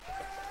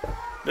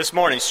This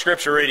morning's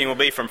scripture reading will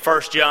be from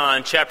 1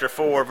 John chapter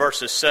 4,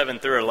 verses 7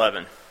 through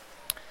 11.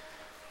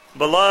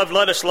 Beloved,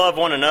 let us love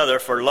one another,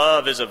 for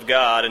love is of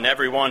God, and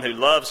everyone who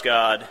loves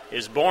God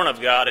is born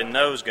of God and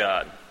knows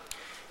God.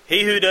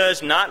 He who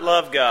does not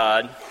love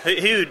God,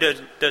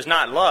 does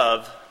not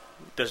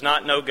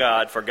know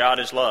God, for God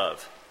is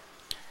love.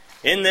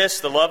 In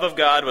this the love of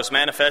God was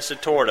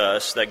manifested toward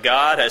us, that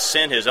God has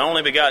sent His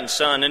only begotten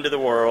Son into the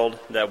world,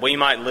 that we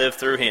might live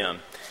through Him.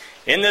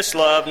 In this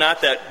love,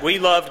 not that we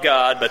loved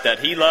God, but that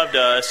He loved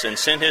us and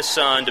sent His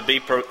Son to be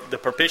the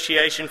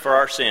propitiation for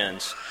our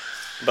sins.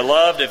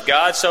 Beloved, if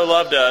God so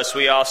loved us,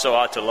 we also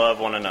ought to love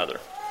one another.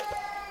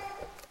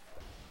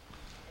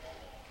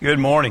 Good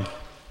morning.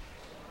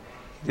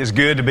 It's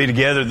good to be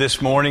together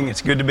this morning.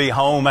 It's good to be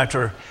home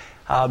after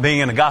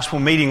being in a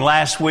gospel meeting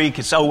last week.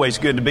 It's always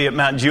good to be at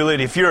Mount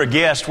Juliet. If you're a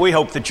guest, we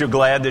hope that you're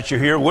glad that you're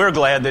here. We're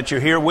glad that you're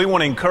here. We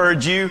want to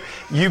encourage you.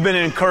 You've been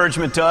an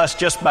encouragement to us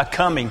just by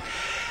coming.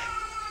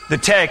 The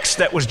text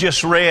that was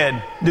just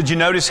read, did you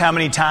notice how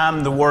many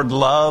times the word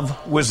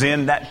love was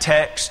in that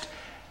text?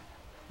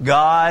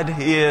 God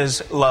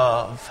is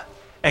love.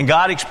 And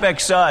God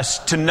expects us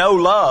to know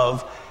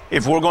love.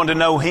 If we're going to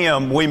know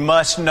Him, we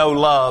must know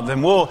love.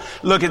 And we'll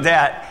look at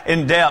that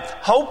in depth,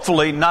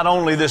 hopefully not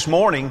only this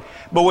morning,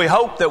 but we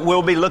hope that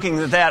we'll be looking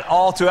at that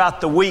all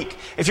throughout the week.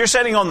 If you're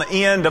sitting on the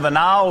end of an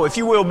aisle, if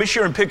you will, be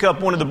sure and pick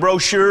up one of the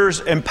brochures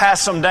and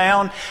pass them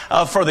down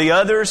for the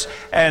others.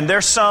 And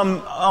there's some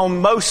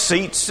on most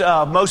seats,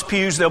 most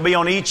pews, they'll be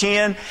on each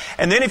end.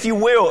 And then if you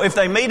will, if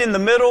they meet in the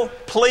middle,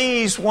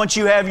 please, once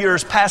you have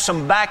yours, pass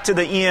them back to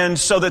the end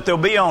so that they'll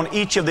be on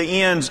each of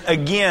the ends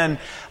again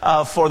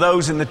for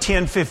those in the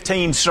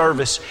 10:15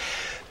 service.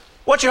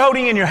 What you're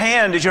holding in your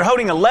hand is you're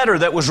holding a letter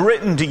that was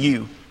written to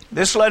you.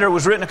 This letter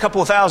was written a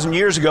couple of thousand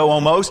years ago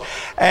almost,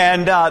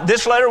 and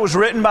this letter was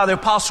written by the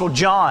Apostle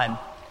John.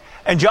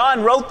 And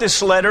John wrote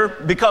this letter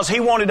because he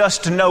wanted us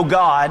to know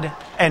God,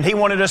 and he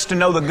wanted us to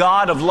know the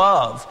God of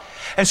love.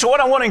 And so what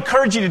I want to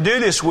encourage you to do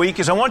this week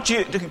is I want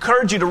to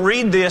encourage you to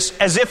read this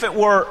as if it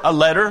were a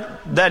letter.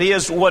 That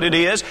is what it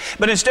is.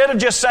 But instead of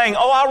just saying,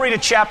 oh, I'll read a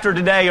chapter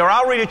today or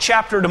I'll read a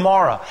chapter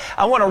tomorrow,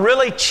 I want to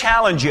really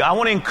challenge you. I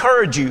want to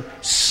encourage you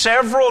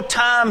several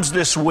times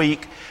this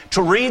week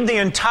to read the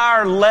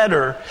entire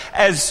letter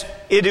as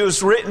it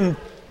is written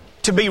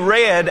to be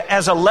read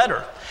as a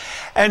letter.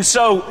 And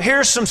so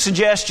here's some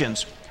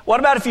suggestions. What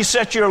about if you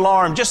set your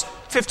alarm just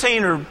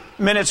 15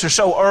 minutes or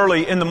so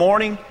early in the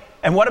morning?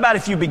 And what about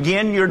if you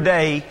begin your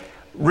day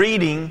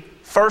reading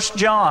 1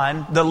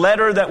 John, the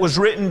letter that was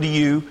written to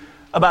you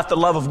about the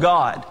love of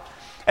God?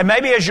 And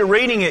maybe as you're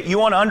reading it, you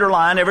want to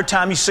underline every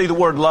time you see the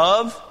word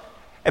love.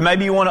 And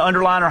maybe you want to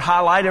underline or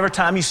highlight every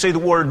time you see the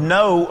word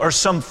know or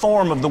some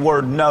form of the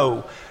word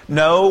know.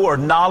 Know or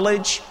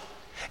knowledge.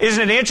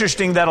 Isn't it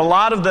interesting that a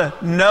lot of the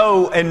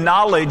know and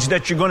knowledge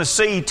that you're going to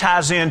see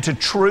ties into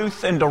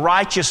truth and to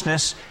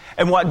righteousness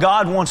and what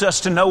God wants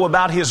us to know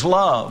about His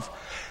love?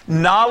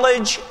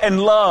 Knowledge and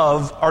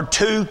love are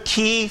two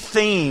key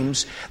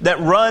themes that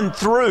run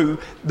through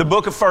the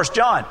book of 1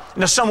 John.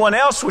 Now someone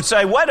else would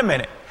say, wait a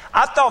minute,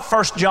 I thought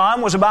 1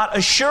 John was about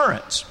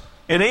assurance.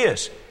 It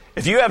is.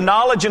 If you have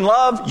knowledge and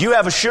love, you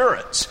have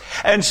assurance.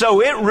 And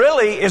so it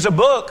really is a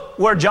book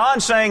where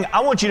John's saying, I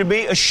want you to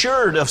be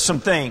assured of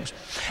some things.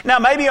 Now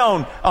maybe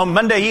on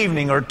Monday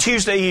evening or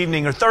Tuesday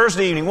evening or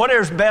Thursday evening,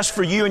 whatever's best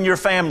for you and your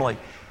family.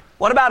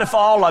 What about if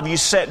all of you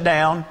sat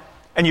down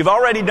and you've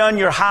already done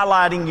your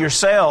highlighting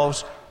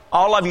yourselves,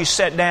 all of you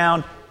sat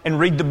down and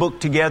read the book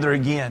together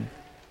again.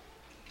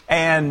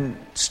 And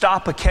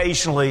stop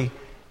occasionally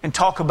and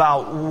talk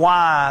about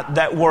why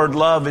that word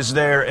love is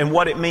there and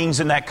what it means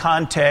in that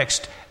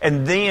context,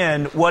 and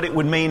then what it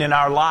would mean in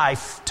our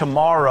life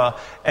tomorrow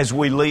as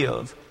we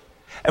live.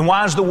 And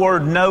why is the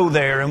word know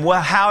there, and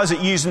how is it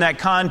used in that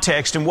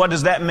context, and what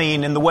does that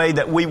mean in the way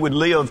that we would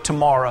live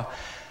tomorrow?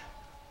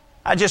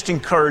 I just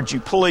encourage you,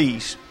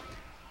 please,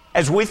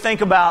 as we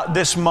think about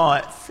this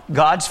month,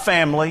 God's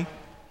family,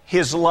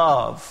 His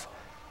love,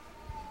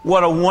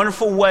 what a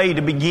wonderful way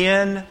to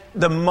begin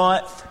the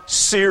month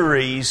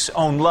series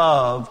on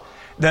love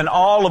than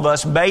all of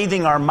us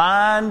bathing our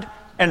mind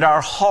and our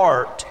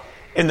heart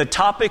in the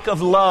topic of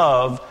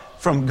love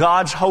from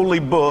God's holy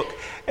book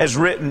as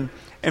written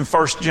in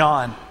 1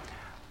 John.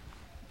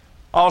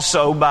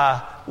 Also,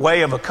 by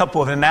way of a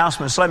couple of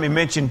announcements, let me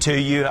mention to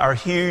you our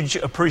huge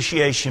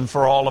appreciation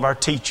for all of our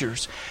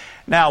teachers.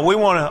 Now, we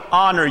want to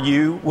honor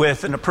you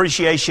with an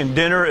appreciation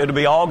dinner. It'll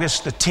be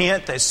August the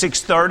 10th at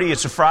 6:30.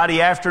 It's a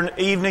Friday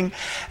evening,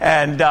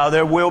 and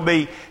there will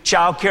be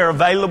childcare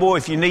available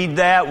if you need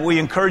that. We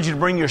encourage you to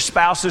bring your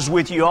spouses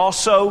with you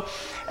also.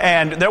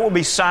 And there will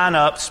be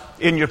sign-ups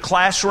in your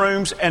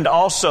classrooms, and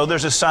also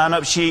there's a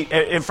sign-up sheet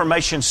at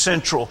Information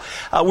Central.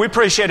 We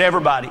appreciate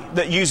everybody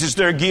that uses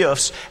their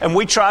gifts, and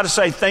we try to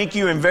say thank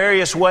you in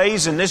various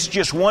ways, and this is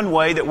just one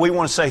way that we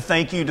want to say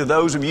thank you to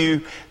those of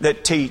you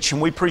that teach.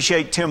 And we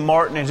appreciate Tim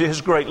Martin and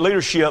his great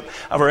leadership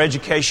of our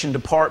education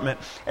department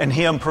and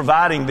him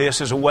providing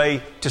this as a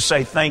way to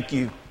say thank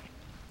you.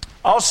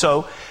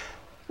 Also,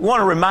 we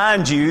want to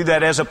remind you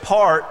that as a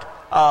part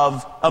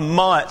of a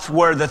month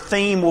where the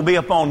theme will be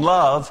upon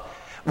love,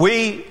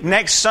 we,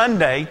 next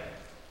Sunday,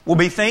 will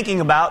be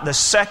thinking about the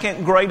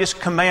second greatest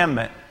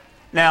commandment.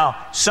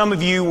 Now, some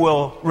of you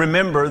will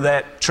remember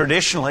that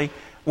traditionally,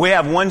 we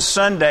have one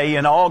Sunday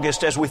in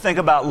August as we think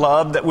about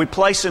love that we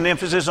place an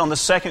emphasis on the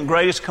second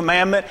greatest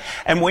commandment,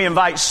 and we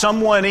invite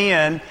someone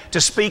in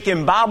to speak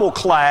in Bible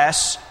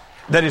class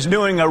that is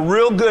doing a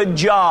real good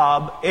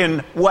job in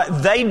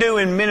what they do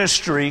in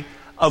ministry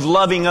of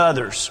loving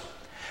others.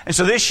 And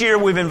so this year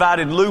we've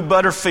invited Lou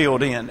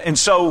Butterfield in. And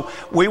so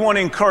we want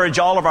to encourage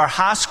all of our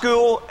high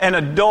school and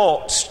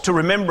adults to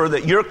remember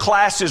that your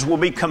classes will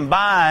be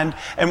combined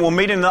and we'll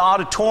meet in the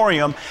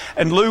auditorium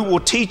and Lou will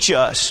teach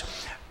us.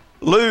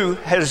 Lou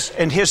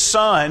and his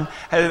son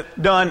have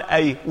done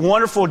a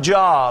wonderful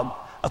job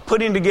of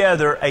putting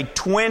together a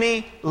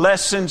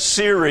 20-lesson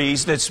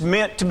series that's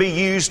meant to be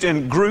used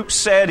in group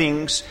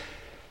settings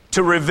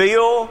to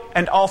reveal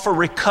and offer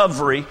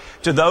recovery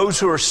to those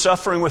who are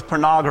suffering with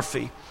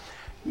pornography.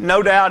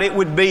 No doubt it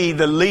would be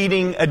the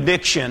leading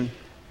addiction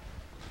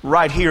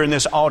right here in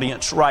this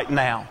audience right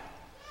now.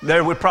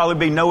 There would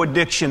probably be no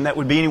addiction that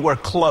would be anywhere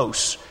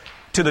close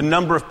to the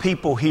number of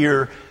people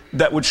here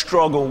that would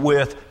struggle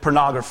with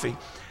pornography.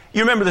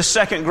 You remember the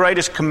second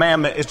greatest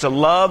commandment is to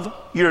love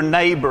your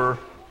neighbor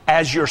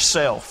as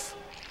yourself.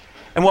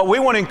 And what we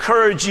want to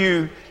encourage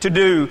you to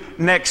do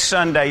next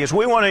Sunday is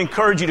we want to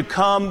encourage you to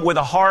come with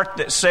a heart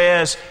that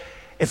says,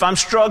 if I'm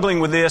struggling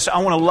with this, I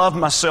want to love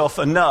myself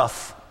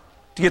enough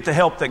to get the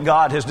help that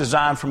God has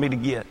designed for me to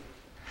get.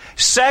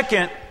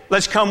 Second,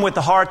 let's come with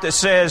the heart that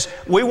says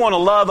we want to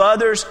love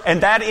others,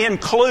 and that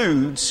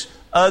includes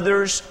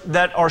others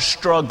that are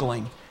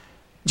struggling.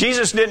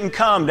 Jesus didn't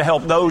come to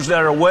help those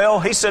that are well.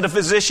 He said a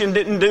physician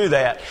didn't do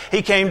that.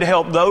 He came to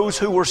help those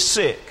who were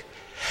sick.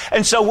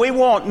 And so we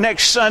want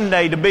next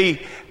Sunday to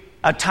be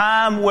a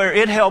time where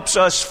it helps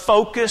us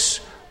focus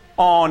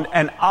on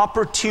an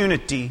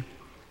opportunity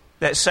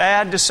that,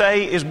 sad to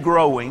say, is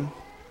growing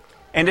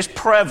and is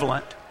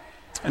prevalent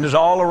and is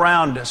all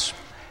around us.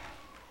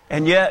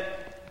 And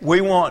yet,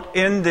 we want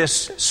in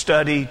this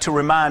study to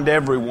remind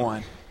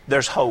everyone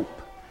there's hope.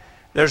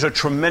 There's a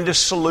tremendous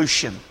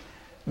solution.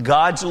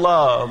 God's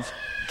love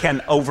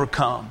can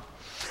overcome.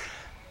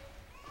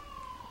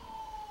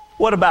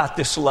 What about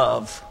this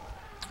love?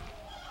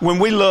 When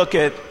we look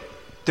at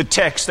the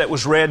text that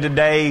was read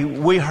today,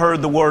 we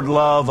heard the word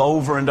love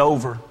over and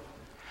over.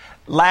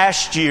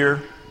 Last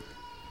year,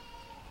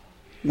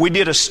 we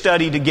did a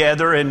study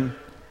together, and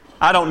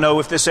I don't know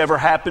if this ever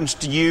happens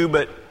to you,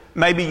 but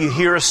maybe you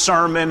hear a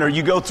sermon or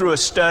you go through a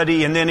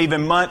study and then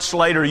even months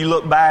later you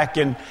look back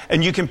and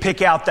you can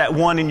pick out that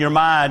one in your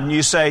mind and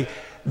you say,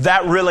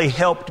 that really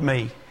helped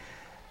me.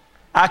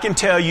 I can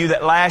tell you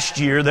that last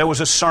year there was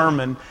a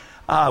sermon.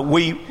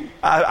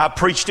 I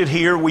preached it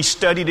here. We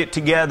studied it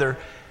together.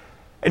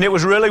 And it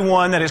was really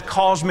one that has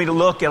caused me to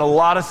look at a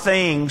lot of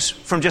things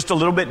from just a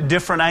little bit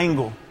different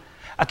angle.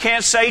 I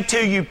can't say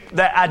to you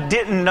that I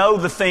didn't know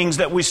the things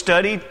that we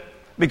studied,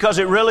 because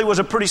it really was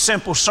a pretty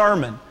simple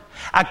sermon.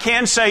 I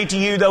can say to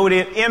you, though,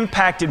 it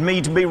impacted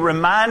me to be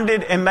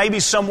reminded and maybe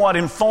somewhat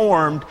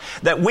informed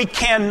that we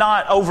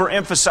cannot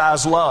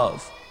overemphasize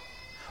love.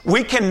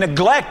 We can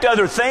neglect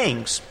other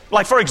things.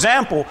 Like, for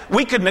example,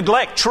 we could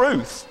neglect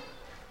truth.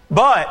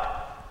 But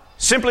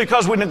simply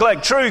because we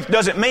neglect truth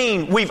doesn't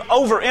mean we've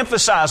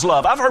overemphasized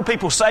love. I've heard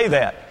people say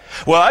that.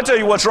 Well, I tell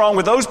you what's wrong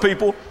with those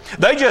people.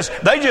 They just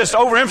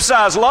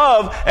overemphasize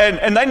love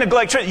and they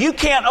neglect truth. You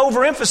can't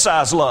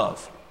overemphasize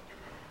love.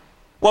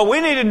 What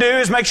we need to do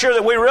is make sure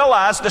that we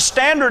realize the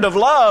standard of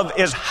love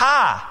is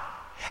high.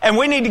 And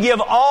we need to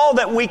give all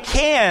that we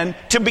can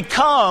to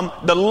become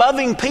the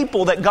loving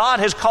people that God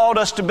has called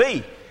us to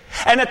be.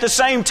 And at the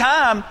same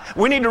time,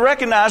 we need to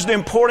recognize the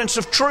importance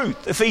of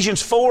truth.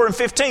 Ephesians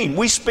 4:15.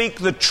 We speak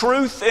the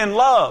truth in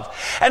love.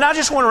 And I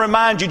just want to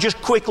remind you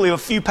just quickly of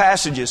a few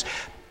passages.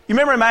 You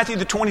remember in Matthew,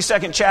 the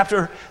 22nd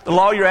chapter, the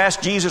lawyer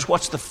asked Jesus,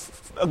 what's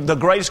the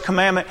greatest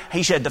commandment?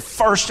 He said, the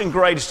first and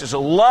greatest is to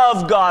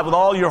love God with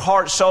all your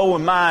heart, soul,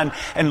 and mind.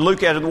 And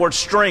Luke added the word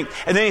strength.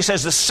 And then he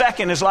says the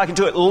second is likened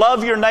to it.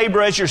 Love your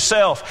neighbor as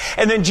yourself.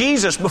 And then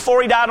Jesus,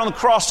 before he died on the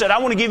cross, said, I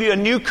want to give you a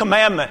new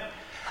commandment.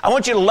 I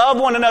want you to love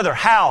one another.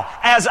 How?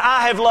 As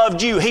I have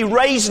loved you. He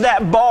raised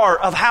that bar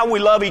of how we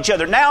love each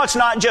other. Now it's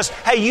not just,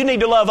 hey, you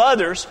need to love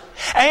others.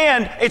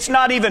 And it's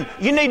not even,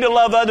 you need to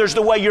love others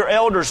the way your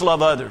elders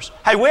love others.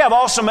 Hey, we have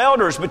awesome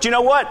elders, but you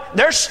know what?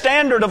 Their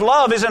standard of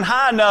love isn't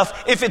high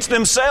enough if it's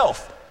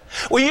themselves.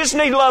 Well, you just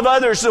need to love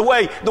others the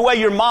way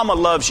your mama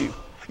loves you.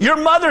 Your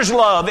mother's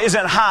love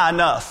isn't high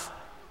enough.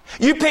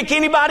 You pick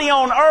anybody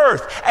on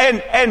earth,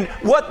 and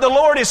what the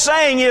Lord is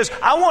saying is,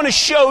 I want to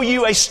show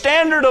you a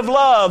standard of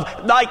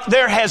love like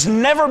there has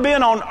never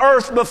been on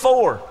earth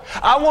before.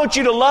 I want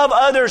you to love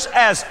others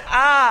as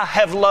I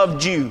have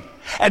loved you.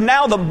 And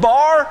now the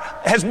bar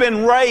has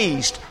been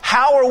raised.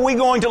 How are we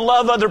going to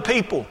love other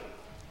people?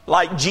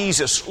 Like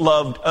Jesus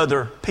loved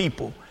other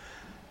people.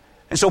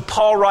 And so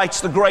Paul writes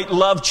the great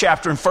love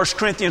chapter in 1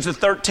 Corinthians, the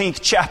 13th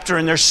chapter,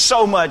 and there's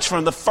so much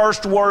from the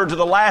first word to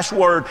the last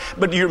word.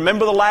 But do you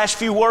remember the last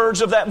few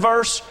words of that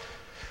verse?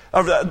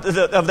 of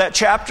that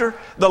chapter,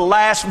 the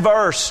last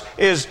verse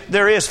is,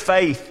 there is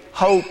faith,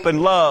 hope,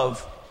 and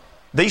love.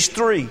 These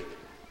three.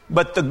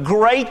 But the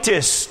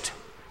greatest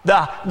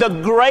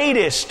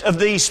of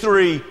these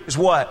three is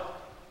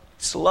what?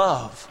 It's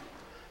love.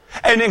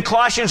 And in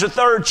Colossians, the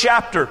 3rd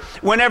chapter,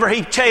 whenever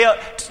he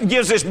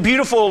gives this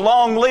beautiful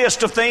long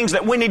list of things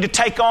that we need to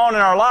take on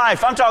in our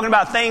life, I'm talking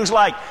about things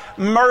like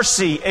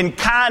mercy and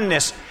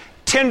kindness,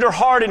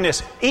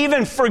 tenderheartedness,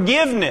 even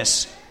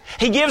forgiveness.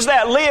 He gives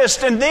that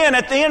list, and then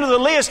at the end of the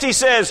list he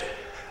says,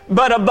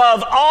 but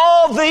above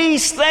all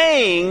these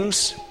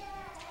things,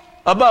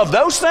 above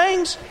those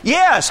things,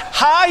 yes,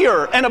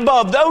 higher and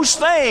above those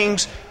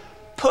things,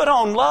 put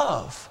on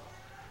love.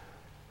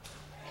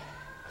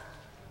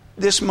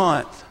 This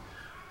month,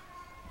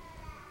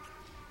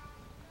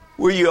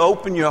 will you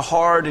open your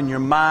heart and your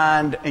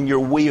mind and your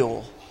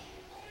will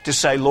to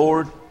say,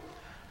 Lord,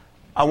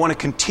 I want to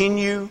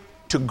continue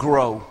to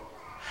grow.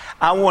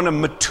 I want to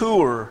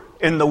mature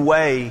in the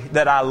way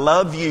that I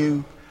love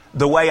you,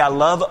 the way I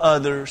love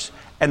others,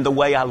 and the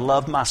way I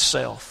love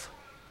myself.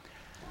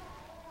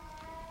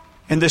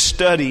 In this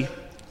study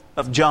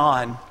of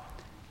John,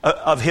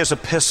 of his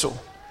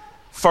epistle,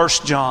 1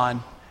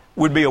 John,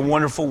 would be a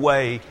wonderful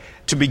way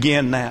to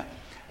begin that.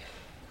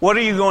 What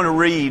are you going to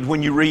read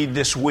when you read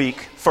this week,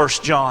 1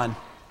 John?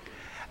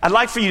 I'd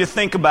like for you to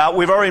think about,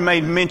 we've already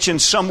made mention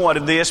somewhat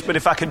of this, but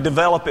if I could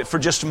develop it for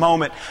just a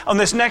moment. On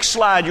this next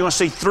slide, you're going to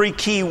see 3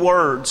 key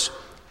words.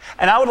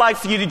 And I would like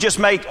for you to just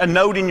make a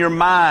note in your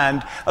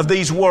mind of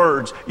these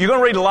words. You're going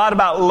to read a lot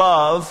about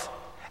love.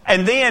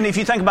 And then if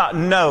you think about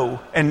know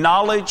and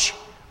knowledge,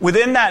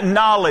 within that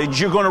knowledge,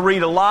 you're going to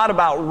read a lot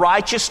about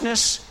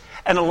righteousness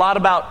and a lot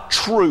about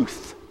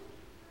truth.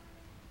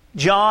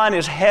 John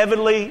is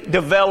heavily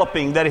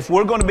developing that if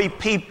we're going to be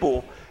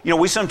people,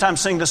 we sometimes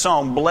sing the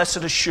song, Blessed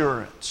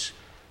Assurance.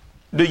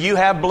 Do you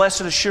have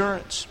blessed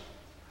assurance?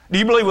 Do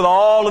you believe with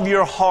all of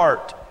your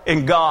heart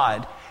in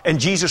God and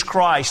Jesus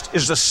Christ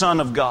is the Son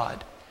of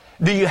God?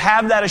 Do you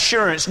have that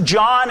assurance?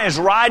 John is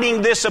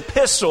writing this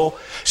epistle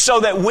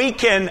so that we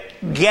can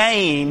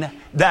gain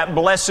that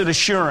blessed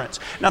assurance.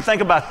 Now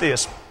think about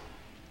this.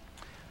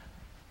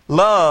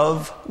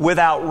 Love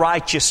without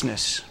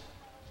righteousness.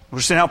 We're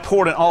seeing how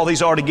important all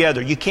these are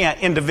together. You can't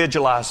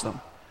individualize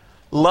them.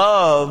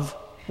 Love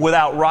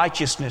without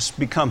righteousness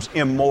becomes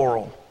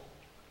immoral.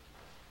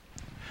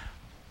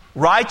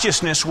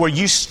 Righteousness, where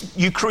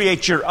you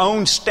create your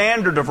own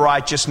standard of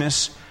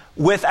righteousness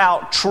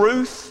without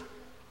truth,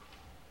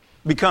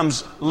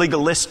 becomes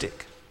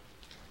legalistic.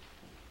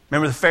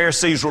 Remember, the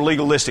Pharisees were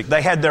legalistic.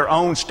 They had their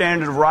own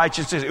standard of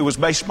righteousness. It was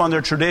based upon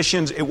their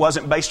traditions. It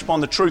wasn't based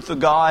upon the truth of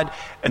God,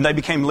 and they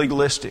became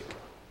legalistic.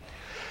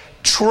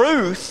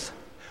 Truth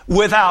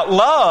without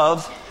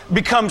love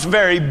becomes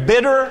very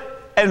bitter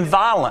and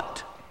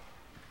violent.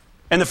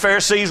 And the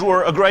Pharisees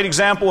were a great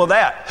example of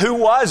that. Who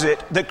was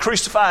it that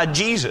crucified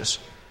Jesus?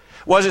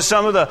 Was it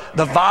some of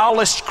the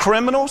vilest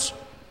criminals?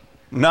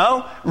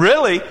 No.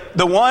 Really,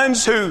 the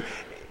ones who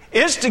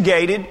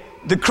instigated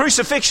the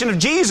crucifixion of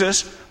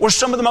Jesus were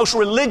some of the most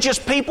religious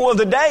people of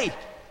the day.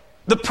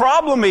 The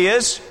problem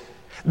is,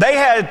 they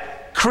had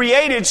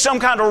created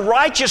some kind of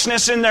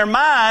righteousness in their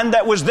mind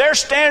that was their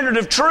standard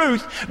of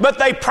truth, but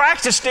they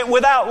practiced it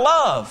without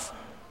love.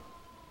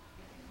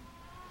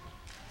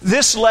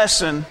 This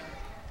lesson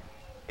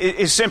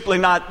is simply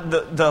not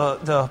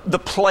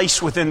the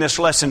place within this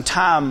lesson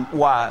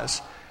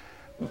time-wise.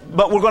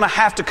 But we're going to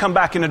have to come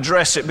back and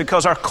address it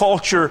because our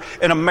culture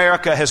in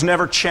America has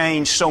never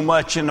changed so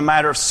much in a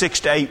matter of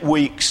 6 to 8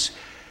 weeks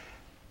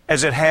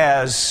as it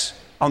has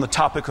on the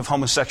topic of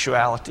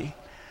homosexuality.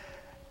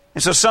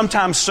 And so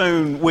sometime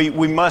soon we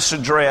must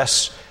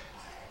address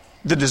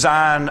the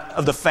design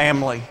of the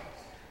family.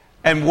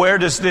 And where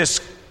does this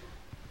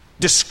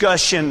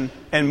discussion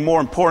and, more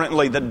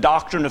importantly, the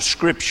doctrine of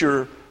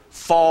Scripture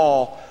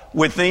fall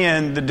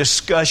within the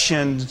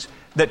discussions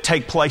that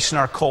take place in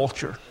our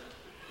culture?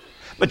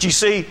 But you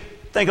see,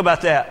 think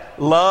about that.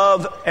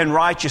 Love and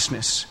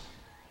righteousness.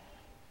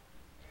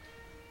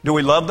 Do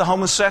we love the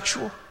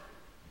homosexual?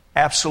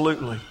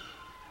 Absolutely.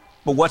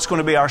 But what's going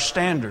to be our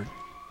standard?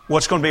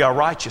 What's going to be our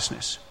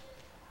righteousness?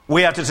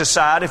 We have to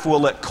decide if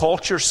we'll let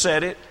culture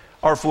set it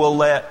or if we'll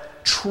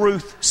let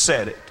truth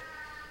set it.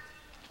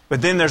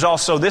 But then there's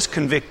also this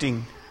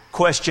convicting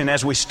question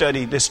as we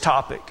study this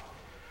topic.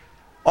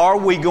 Are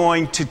we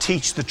going to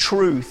teach the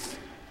truth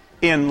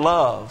in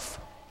love?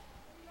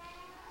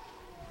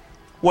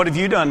 What have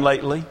you done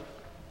lately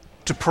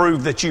to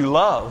prove that you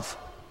love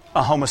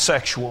a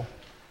homosexual?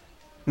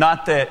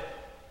 Not that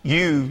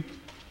you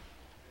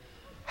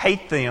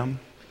hate them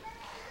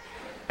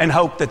and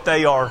hope that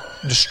they are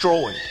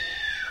destroyed.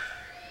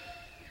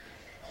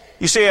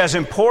 You see, as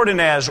important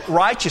as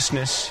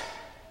righteousness,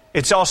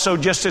 it's also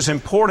just as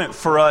important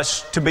for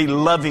us to be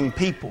loving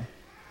people.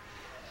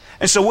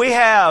 And so we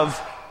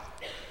have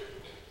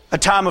a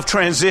time of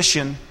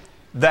transition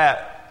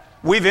that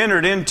we've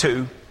entered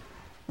into.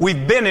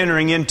 We've been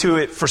entering into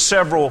it for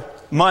several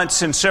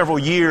months and several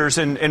years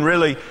and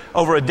really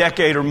over a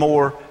decade or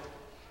more.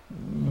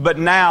 But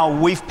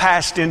now we've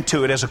passed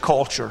into it as a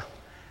culture.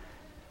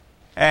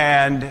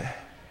 And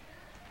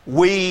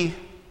we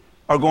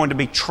are going to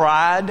be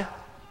tried.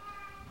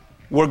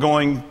 We're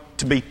going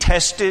to be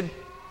tested,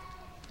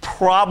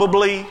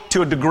 probably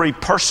to a degree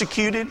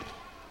persecuted.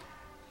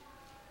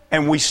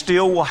 And we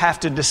still will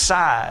have to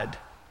decide,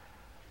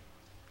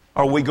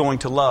 are we going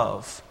to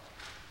love?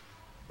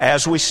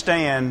 As we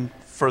stand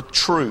for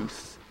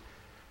truth,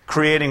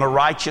 creating a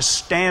righteous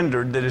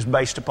standard that is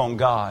based upon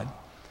God.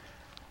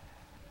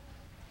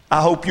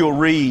 I hope you'll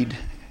read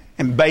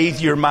and bathe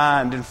your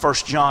mind in 1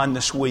 John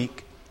this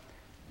week.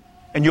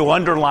 And you'll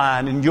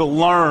underline and you'll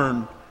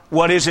learn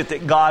what is it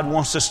that God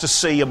wants us to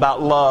see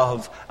about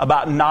love,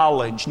 about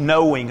knowledge,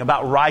 knowing,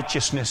 about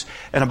righteousness,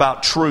 and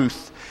about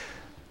truth.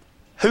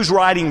 Who's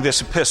writing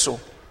this epistle?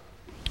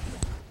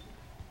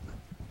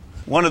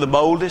 One of the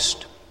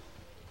boldest,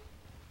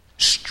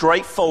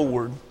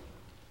 straightforward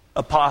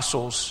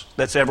apostles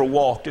that's ever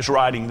walked is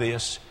writing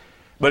this.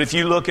 But if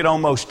you look at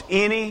almost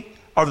any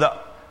of the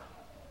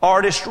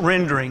artist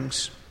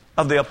renderings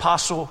of the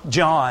Apostle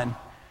John,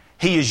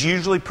 he is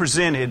usually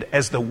presented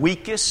as the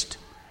weakest,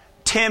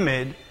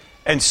 timid,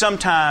 and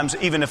sometimes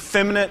even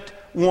effeminate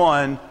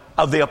one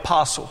of the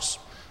apostles.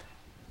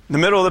 In the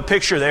middle of the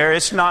picture there,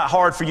 it's not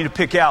hard for you to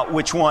pick out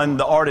which one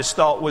the artist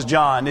thought was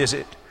John, is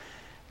it?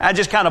 That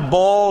just kind of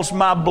boils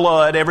my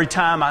blood every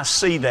time I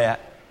see that.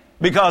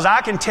 Because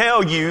I can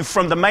tell you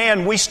from the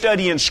man we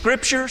study in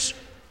Scriptures,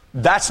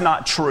 that's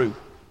not true.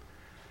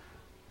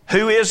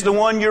 Who is the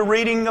one you're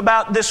reading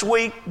about this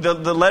week? The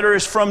letter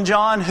is from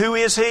John. Who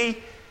is he?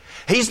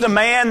 He's the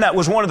man that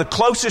was one of the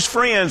closest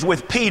friends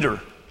with Peter.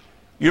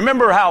 You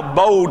remember how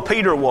bold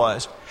Peter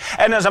was.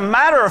 And as a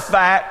matter of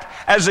fact,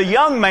 as a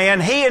young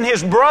man, he and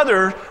his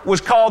brother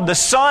was called the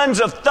Sons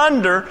of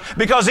Thunder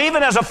because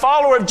even as a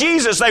follower of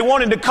Jesus, they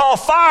wanted to call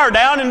fire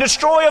down and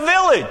destroy a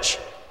village.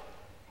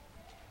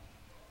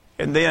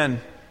 And then,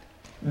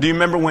 do you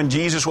remember when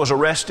Jesus was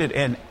arrested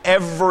and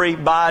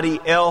everybody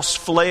else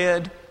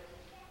fled?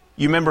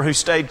 You remember who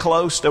stayed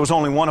close? There was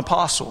only one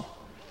apostle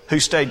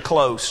who stayed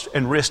close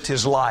and risked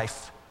his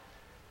life.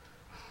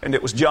 And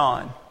it was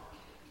John.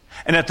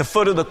 And at the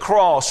foot of the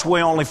cross,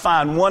 we only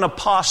find one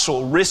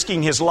apostle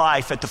risking his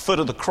life at the foot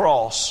of the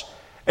cross.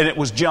 And it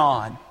was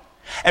John.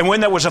 And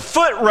when there was a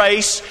foot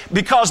race,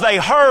 because they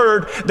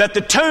heard that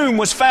the tomb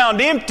was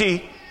found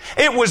empty,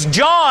 it was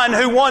John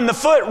who won the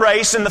foot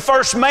race and the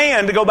first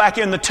man to go back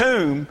in the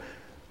tomb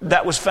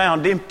that was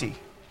found empty.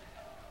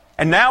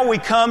 And now we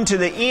come to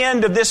the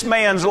end of this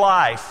man's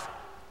life.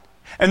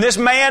 And this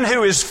man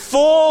who is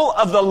full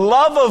of the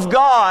love of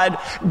God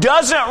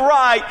doesn't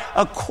write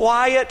a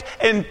quiet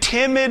and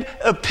timid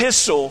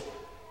epistle.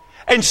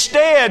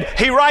 Instead,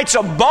 he writes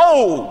a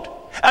bold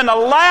and a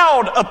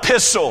loud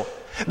epistle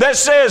that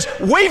says,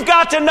 we've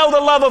got to know the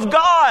love of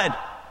God.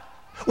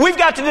 We've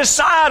got to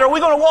decide, are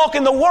we going to walk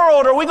in the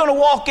world or are we going to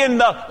walk in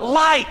the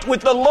light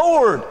with the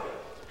Lord?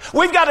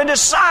 We've got to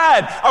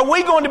decide, are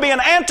we going to be an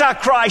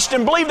antichrist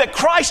and believe that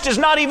Christ is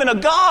not even a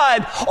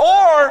God?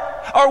 Or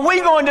are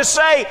we going to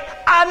say,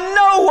 I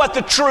know what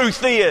the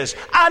truth is.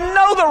 I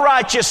know the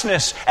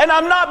righteousness, and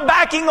I'm not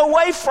backing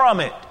away from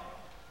it.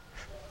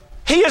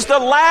 He is the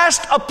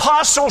last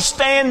apostle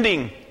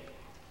standing.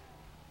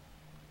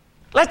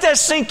 Let that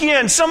sink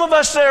in. Some of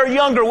us that are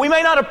younger, we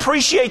may not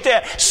appreciate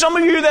that. Some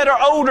of you that are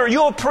older,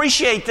 you'll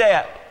appreciate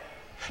that.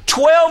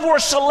 12 were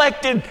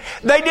selected.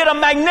 They did a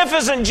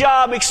magnificent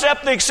job,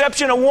 except the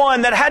exception of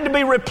one that had to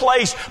be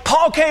replaced.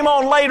 Paul came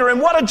on later,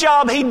 and what a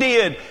job he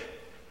did.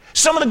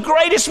 Some of the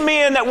greatest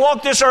men that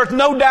walked this earth,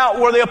 no doubt,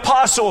 were the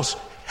apostles.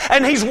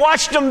 And he's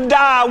watched them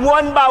die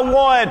one by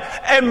one,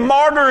 and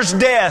martyr's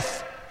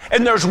death.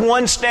 And there's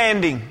one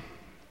standing.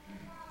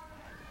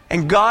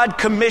 And God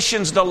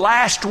commissions the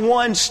last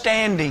one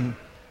standing.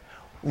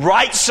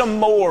 Write some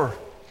more.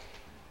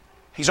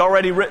 He's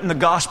already written the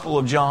Gospel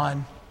of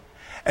John.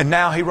 And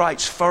now he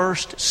writes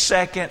 1st,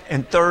 2nd,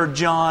 and 3rd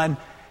John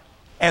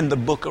and the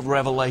book of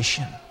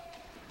Revelation.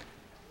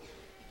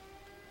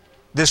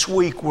 This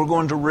week we're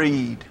going to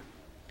read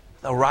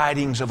the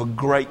writings of a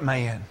great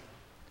man.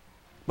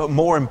 But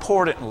more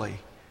importantly,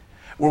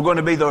 we're going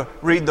to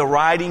read the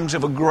writings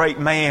of a great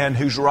man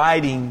whose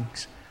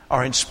writings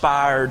are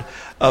inspired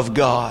of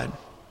God.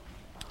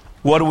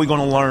 What are we going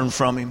to learn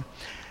from him?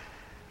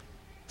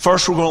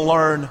 First, we're going to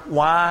learn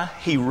why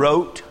he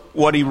wrote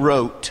what he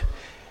wrote.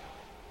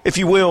 If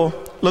you will,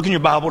 look in your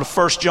Bible to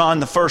 1 John,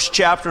 the 1st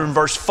chapter, and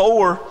verse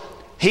 4.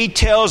 He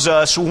tells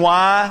us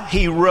why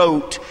he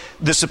wrote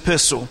this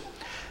epistle.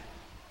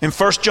 In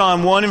 1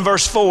 John 1 and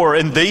verse 4,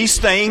 and these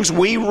things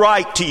we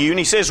write to you. And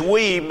he says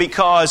we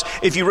because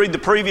if you read the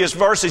previous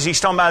verses,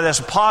 he's talking about as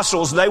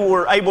apostles. They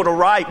were able to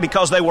write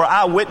because they were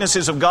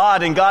eyewitnesses of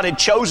God and God had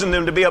chosen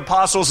them to be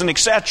apostles and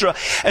etc.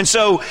 And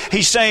so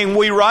he's saying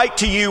we write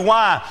to you.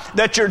 Why?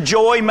 That your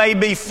joy may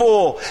be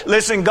full.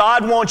 Listen,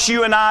 God wants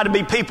you and I to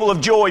be people of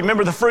joy.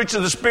 Remember the fruits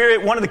of the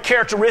Spirit? One of the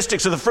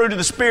characteristics of the fruit of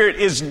the Spirit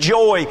is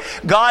joy.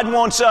 God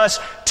wants us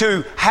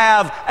to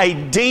have a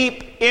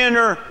deep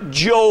inner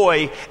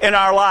joy in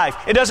our life.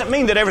 It doesn't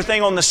mean that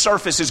everything on the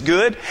surface is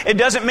good. It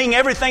doesn't mean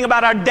everything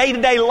about our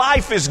day-to-day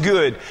life is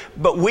good.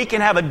 But we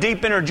can have a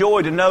deep inner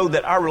joy to know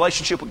that our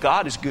relationship with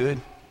God is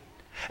good.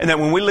 And that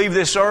when we leave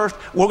this earth,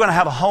 we're going to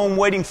have a home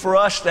waiting for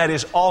us that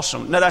is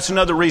awesome. Now, that's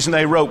another reason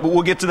they wrote, but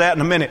we'll get to that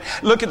in a minute.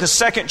 Look at the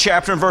second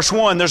chapter in verse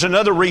 1. There's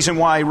another reason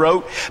why he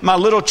wrote, "My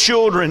little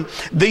children,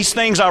 these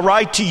things I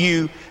write to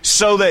you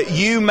so that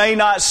you may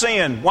not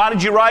sin." Why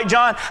did you write,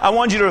 John? I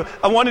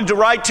wanted to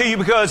write to you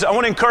because I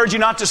want to encourage you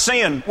not to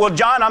sin. Well,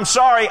 John, I'm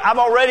sorry. I've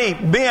already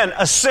been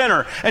a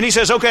sinner. And he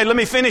says, okay, let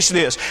me finish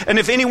this. "And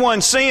if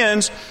anyone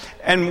sins,"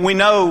 and we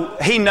know,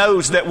 he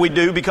knows that we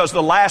do because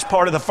the last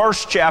part of the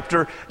first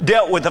chapter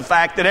dealt with the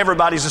fact that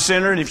everybody's a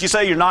sinner. And if you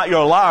say you're not,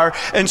 you're a liar.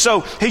 And so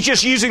he's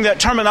just using that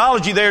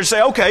terminology there to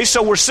say, okay,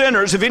 so we're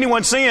sinners. If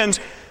anyone sins,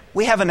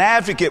 we have an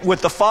advocate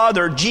with the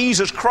Father,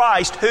 Jesus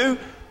Christ, who?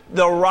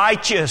 The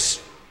righteous.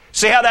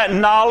 See how that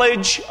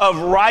knowledge of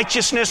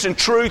righteousness and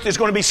truth is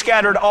going to be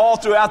scattered all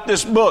throughout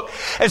this book.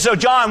 And so,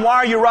 John, why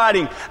are you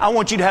writing? I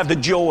want you to have the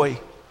joy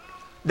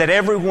that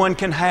everyone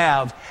can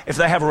have if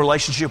they have a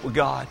relationship with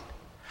God.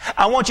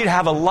 I want you to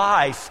have a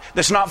life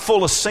that's not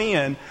full of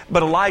sin,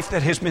 but a life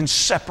that has been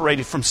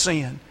separated from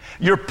sin.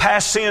 Your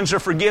past sins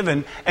are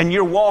forgiven, and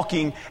you're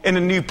walking in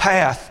a new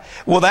path.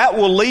 Well, that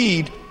will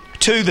lead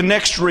to the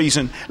next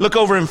reason. Look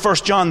over in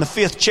 1 John, the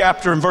 5th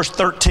chapter, and verse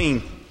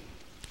 13.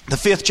 The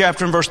 5th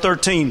chapter and verse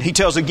 13. He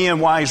tells again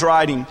why he's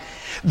writing.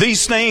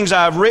 "These things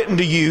I have written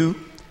to you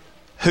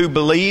who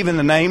believe in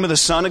the name of the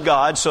Son of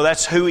God," so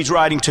that's who he's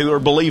writing to, or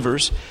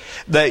believers,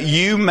 "that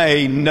you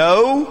may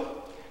know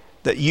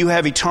that you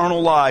have eternal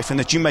life and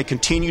that you may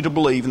continue to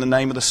believe in the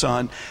name of the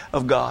Son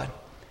of God."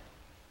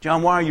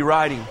 John, why are you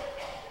writing?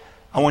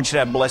 I want you to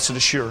have blessed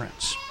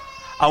assurance.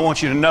 I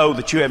want you to know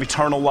that you have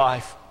eternal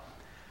life.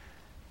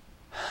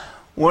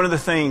 One of the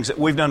things that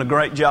we've done a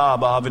great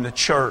job of in the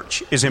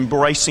church is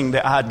embracing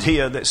the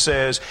idea that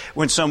says,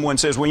 when someone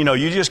says, well,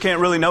 you just can't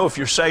really know if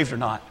you're saved or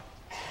not.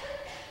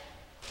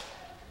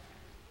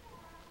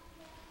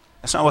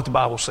 That's not what the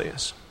Bible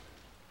says.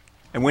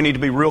 And we need to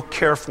be real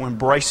careful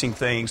embracing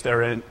things that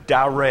are in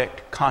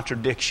direct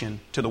contradiction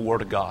to the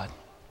Word of God.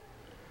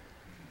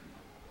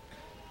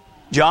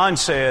 John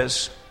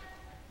says,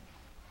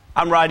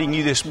 I'm writing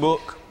you this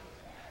book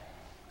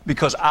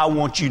because I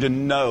want you to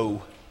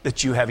know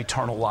that you have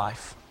eternal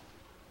life.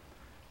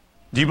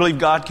 Do you believe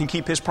God can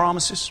keep His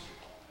promises?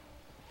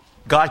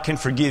 God can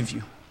forgive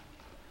you.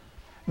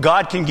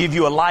 God can give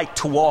you a light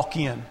to walk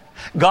in.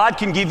 God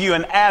can give you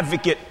an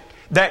advocate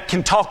that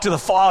can talk to the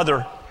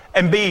Father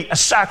and be a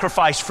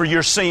sacrifice for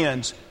your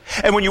sins.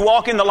 And when you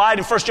walk in the light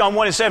in 1 John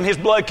 1:7, His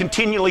blood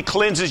continually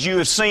cleanses you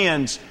of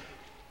sins.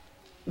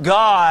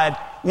 God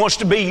wants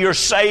to be your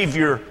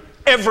Savior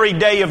every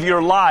day of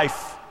your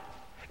life.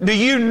 Do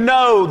you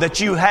know that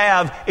you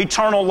have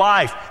eternal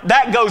life?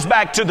 That goes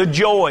back to the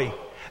joy.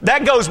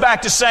 That goes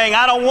back to saying,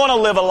 I don't want to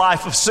live a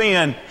life of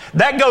sin.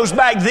 That goes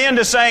back then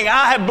to saying,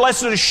 I have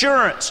blessed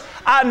assurance.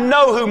 I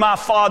know who my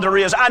Father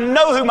is. I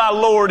know who my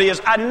Lord is.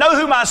 I know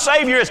who my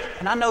Savior is.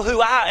 And I know who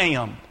I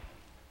am.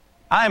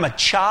 I am a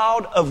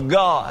child of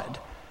God.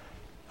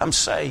 I'm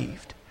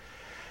saved.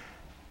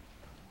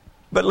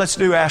 But let's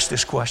ask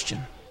this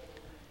question.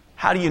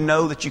 How do you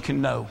know that you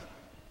can know?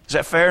 Is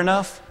that fair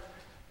enough?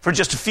 For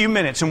just a few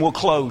minutes and we'll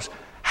close.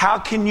 How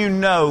can you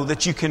know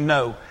that you can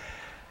know?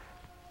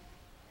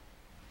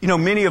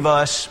 Many of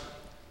us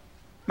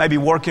maybe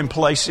work in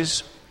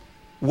places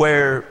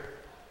where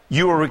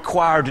you are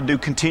required to do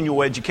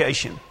continual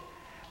education.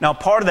 Now,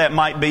 part of that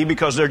might be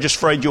because they're just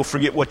afraid you'll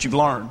forget what you've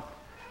learned.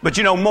 But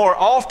more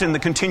often the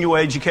continual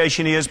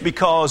education is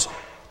because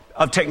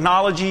of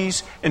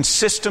technologies and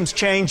systems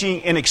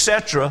changing and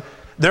etc.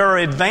 There are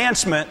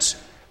advancements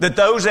that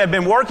those that have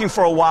been working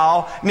for a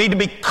while need to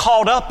be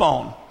caught up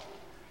on.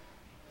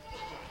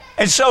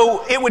 And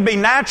so it would be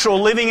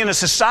natural living in a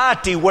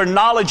society where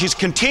knowledge is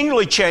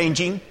continually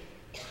changing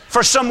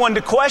for someone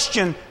to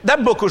question,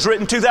 that book was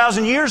written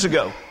 2,000 years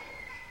ago.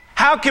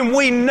 How can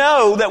we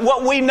know that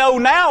what we know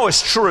now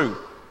is true?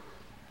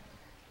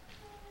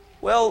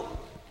 Well,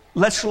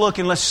 let's look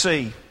and let's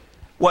see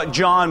what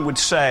John would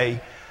say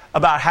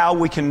about how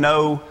we can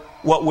know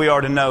what we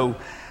are to know.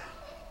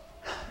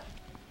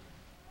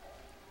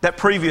 That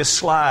previous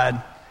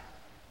slide,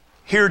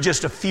 here are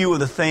just a few of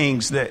the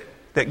things that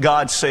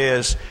God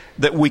says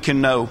that we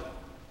can know.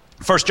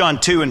 1 John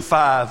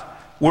 2:5,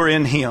 we're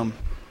in Him.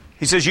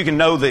 He says you can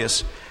know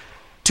this.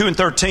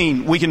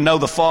 2:13, we can know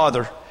the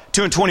Father.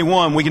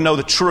 2:21, we can know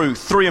the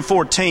truth.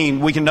 3:14,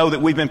 we can know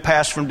that we've been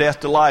passed from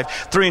death to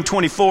life.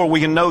 3:24, we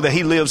can know that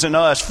He lives in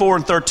us.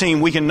 4:13,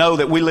 we can know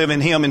that we live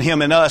in Him and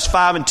Him in us.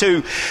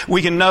 5:2,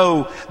 we can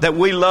know that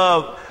we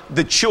love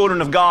the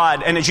children of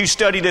God. And as you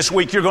study this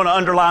week, you're going to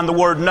underline the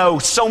word know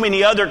so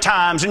many other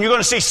times. And you're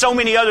going to see so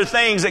many other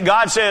things that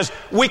God says,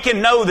 we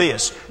can know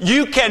this.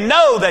 You can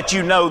know that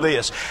you know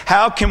this.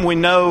 How can we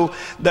know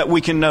that we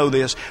can know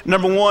this?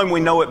 Number one, we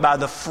know it by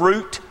the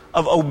fruit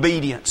of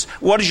obedience.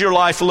 What does your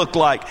life look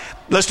like?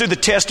 Let's do the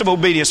test of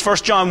obedience.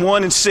 1 John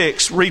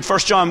 1:6. Read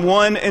 1 John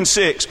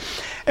 1:6.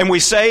 and we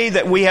say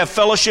that we have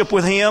fellowship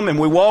with Him and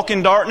we walk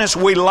in darkness,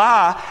 we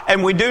lie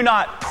and we do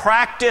not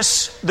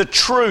practice the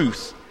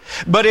truth.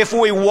 But if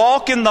we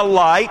walk in the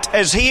light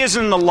as He is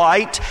in the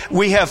light,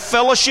 we have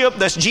fellowship,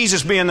 that's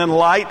Jesus being in the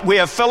light, we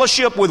have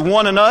fellowship with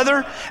one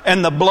another,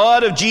 and the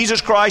blood of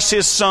Jesus Christ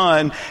His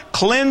Son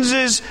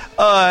cleanses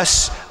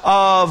us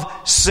of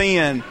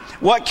sin.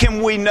 What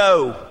can we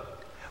know?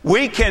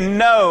 We can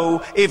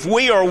know if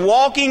we are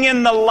walking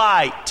in the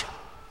light.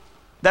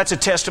 That's a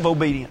test of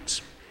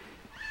obedience.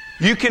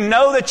 You can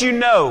know that you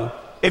know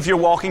if you're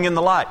walking in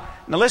the light.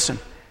 Now listen,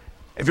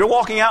 if you're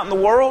walking out in the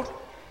world,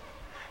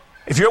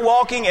 if you're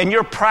walking and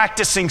you're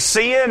practicing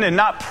sin and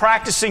not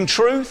practicing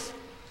truth,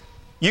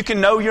 you can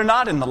know you're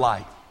not in the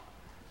light.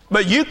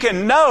 But you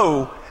can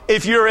know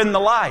if you're in the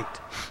light.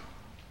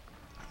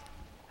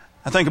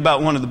 I think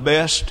about one of the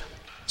best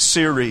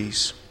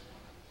series.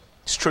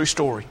 It's a true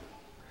story.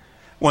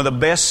 One of the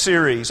best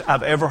series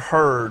I've ever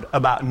heard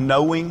about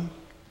knowing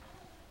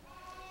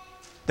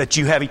that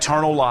you have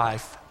eternal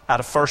life out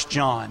of 1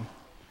 John.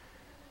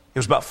 It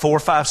was about 4 or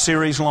 5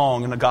 series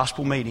long in a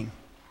gospel meeting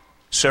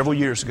several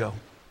years ago.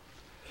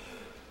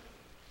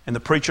 And the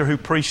preacher who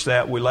preached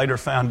that, we later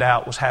found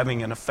out, was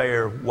having an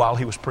affair while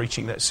he was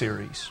preaching that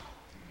series.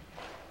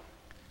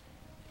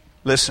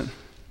 Listen,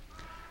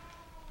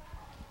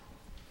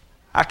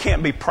 I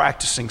can't be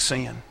practicing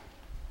sin.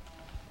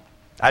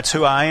 That's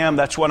who I am,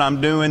 that's what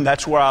I'm doing,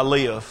 that's where I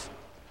live.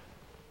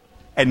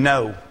 And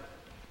know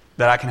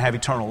that I can have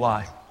eternal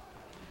life.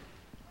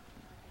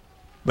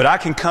 But I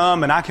can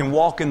come and I can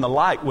walk in the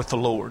light with the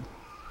Lord.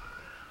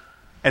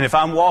 And if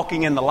I'm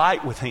walking in the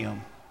light with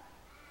Him,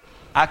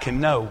 I can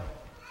know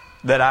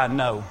that I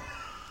know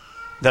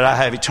that I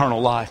have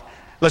eternal life.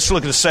 Let's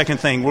look at the second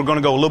thing. We're going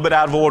to go a little bit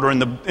out of order in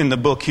the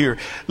book here.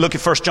 Look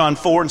at 1 John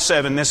 4 and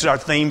 7. This is our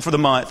theme for the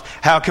month.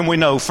 How can we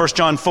know? 1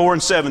 John 4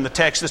 and 7, the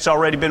text that's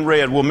already been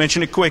read. We'll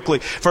mention it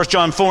quickly. 1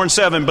 John 4 and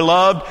 7,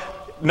 Beloved,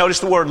 notice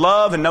the word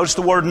love and notice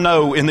the word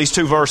know in these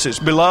two verses.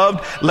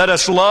 Beloved, let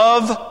us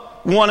love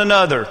one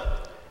another,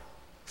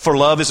 for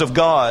love is of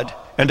God,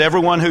 and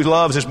everyone who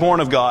loves is born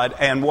of God,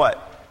 and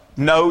what?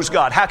 Knows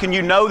God. How can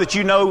you know that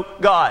you know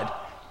God?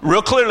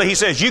 Real clearly, he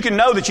says, you can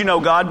know that you know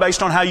God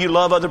based on how you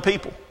love other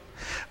people.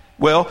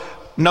 Well,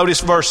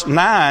 notice verse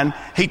 9,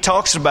 he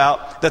talks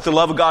about that the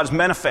love of God is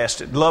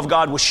manifested. The love of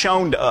God was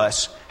shown to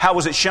us. How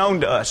was it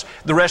shown to us?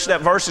 The rest of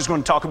that verse is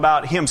going to talk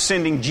about Him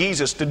sending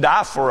Jesus to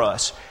die for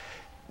us.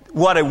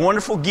 What a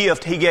wonderful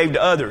gift He gave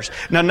to others.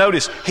 Now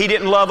notice, He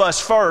didn't love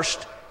us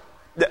first.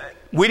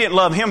 We didn't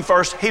love Him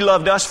first. He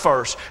loved us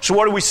first. So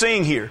what are we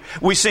seeing here?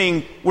 We're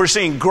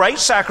seeing great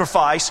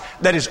sacrifice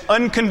that is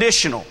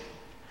unconditional.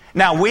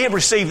 Now, we have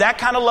received that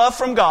kind of love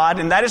from God,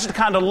 and that is the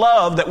kind of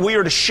love that we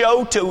are to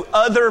show to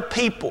other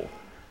people.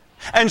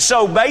 And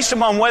so, based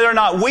upon whether or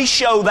not we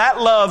show that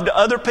love to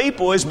other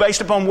people is based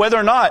upon whether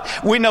or not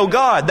we know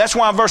God. That's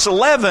why verse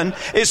 11,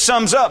 it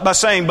sums up by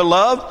saying,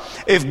 Beloved,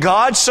 if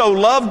God so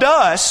loved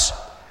us,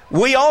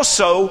 we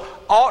also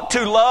ought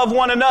to love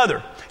one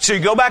another. So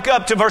you go back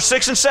up to verse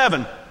 6 and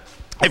 7.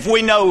 If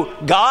we know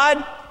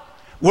God,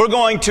 we're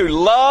going to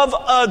love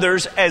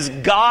others as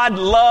God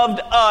loved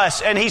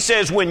us. And he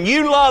says, when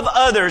you love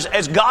others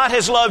as God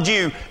has loved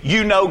you,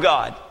 you know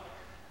God.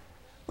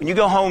 When you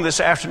go home this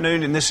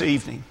afternoon and this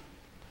evening,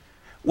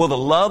 will the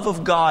love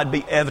of God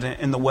be evident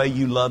in the way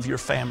you love your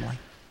family?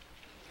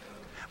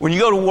 When you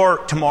go to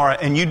work tomorrow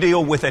and you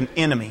deal with an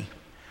enemy,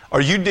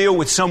 or you deal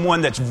with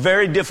someone that's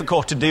very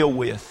difficult to deal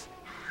with,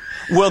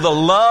 will the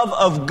love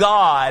of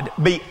God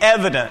be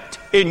evident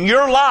in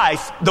your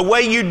life the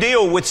way you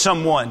deal with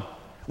someone?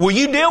 Will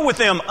you deal with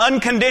them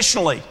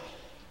unconditionally,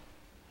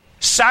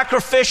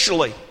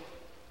 sacrificially?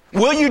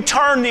 Will you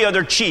turn the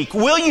other cheek?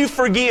 Will you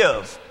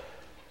forgive?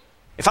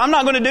 If I'm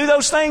not going to do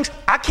those things,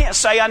 I can't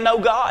say I know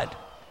God.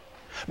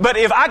 But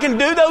if I can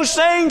do those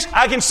things,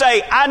 I can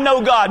say I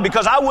know God,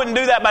 because I wouldn't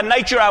do that by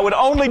nature. I would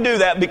only do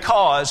that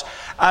because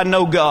I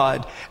know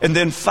God. And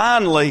then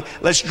finally,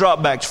 let's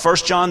drop back to 1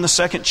 John, the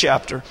 2nd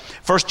chapter.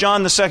 1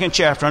 John, the 2nd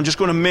chapter. I'm just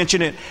going to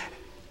mention it.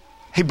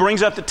 He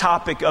brings up the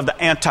topic of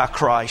the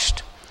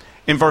Antichrist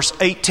in verse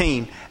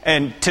 18.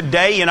 And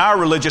today in our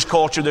religious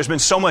culture, there's been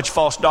so much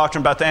false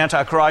doctrine about the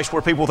Antichrist,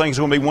 where people think it's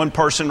going to be one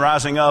person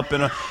rising up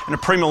in a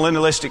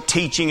premillennialistic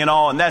teaching and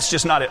all. And that's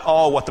just not at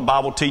all what the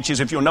Bible teaches.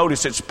 If you'll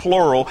notice, it's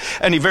plural.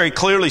 And he very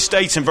clearly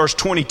states in verse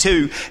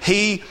 22,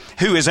 he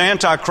who is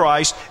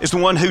Antichrist is the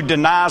one who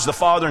denies the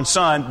Father and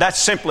Son. That's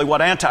simply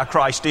what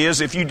Antichrist is.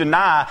 If you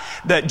deny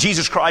that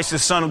Jesus Christ is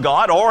the Son of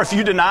God, or if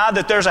you deny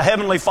that there's a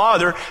Heavenly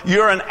Father,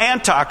 you're an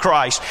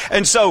Antichrist.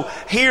 And so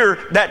here,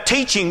 that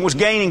teaching was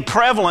gaining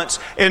prevalence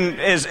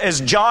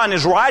as John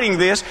is writing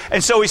this.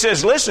 And so he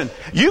says, listen,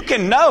 you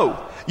can know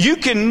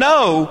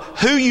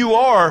who you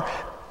are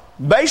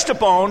based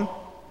upon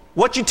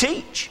what you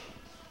teach.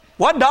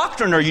 What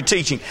doctrine are you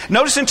teaching?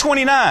 Notice in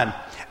 29,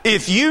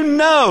 if you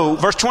know,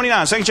 verse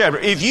 29, 2nd chapter,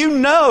 if you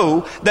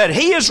know that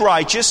He is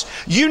righteous,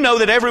 you know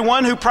that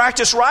everyone who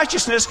practices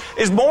righteousness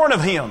is born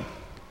of Him.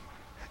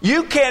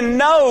 You can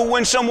know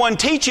when someone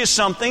teaches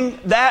something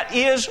that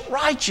is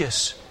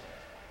righteous.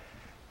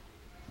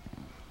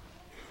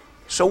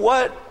 So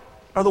what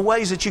are the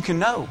ways that you can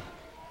know?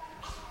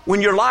 When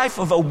your life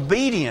of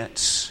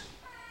obedience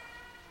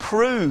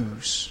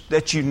proves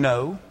that you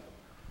know,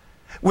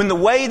 when the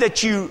way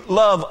that you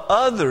love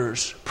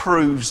others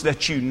proves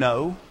that you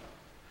know,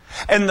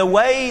 and the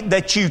way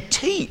that you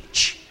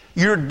teach,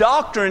 your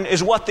doctrine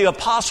is what the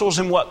apostles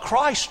and what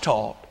Christ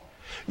taught,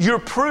 you're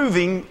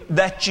proving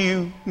that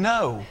you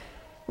know.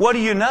 What do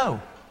you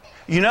know?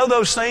 You know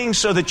those things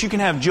so that you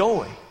can have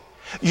joy.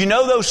 You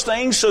know those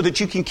things so that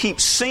you can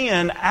keep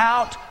sin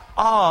out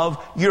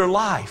of your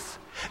life.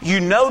 You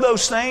know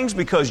those things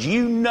because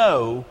you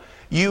know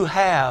you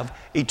have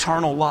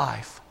eternal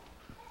life.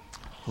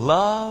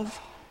 Love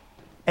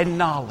and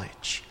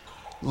knowledge.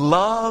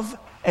 Love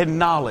and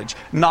knowledge.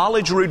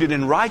 Knowledge rooted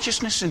in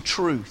righteousness and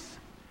truth.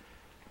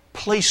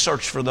 Please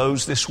search for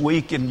those this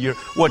week in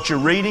what you're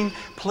reading.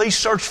 Please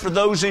search for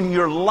those in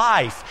your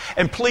life.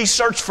 And please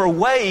search for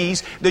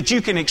ways that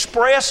you can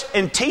express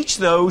and teach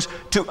those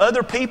to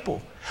other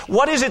people.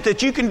 What is it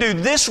that you can do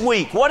this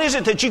week? What is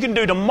it that you can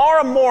do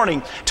tomorrow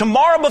morning,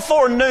 tomorrow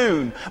before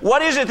noon?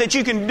 What is it that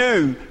you can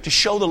do to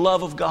show the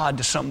love of God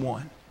to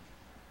someone?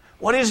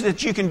 What is it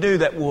that you can do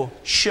that will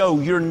show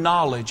your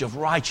knowledge of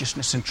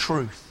righteousness and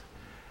truth?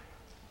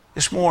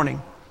 This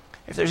morning,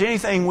 if there's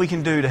anything we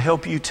can do to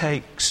help you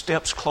take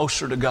steps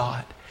closer to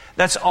God,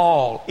 that's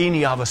all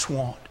any of us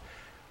want.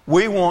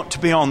 We want to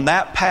be on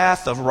that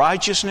path of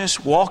righteousness,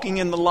 walking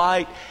in the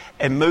light,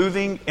 and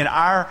moving in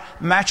our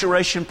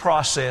maturation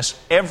process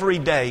every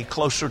day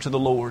closer to the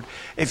Lord.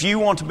 If you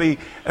want to be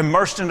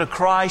immersed into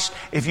Christ,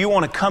 if you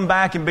want to come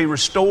back and be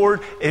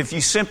restored, if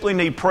you simply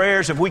need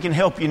prayers, if we can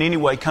help you in any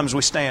way, come as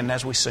we stand and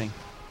as we sing.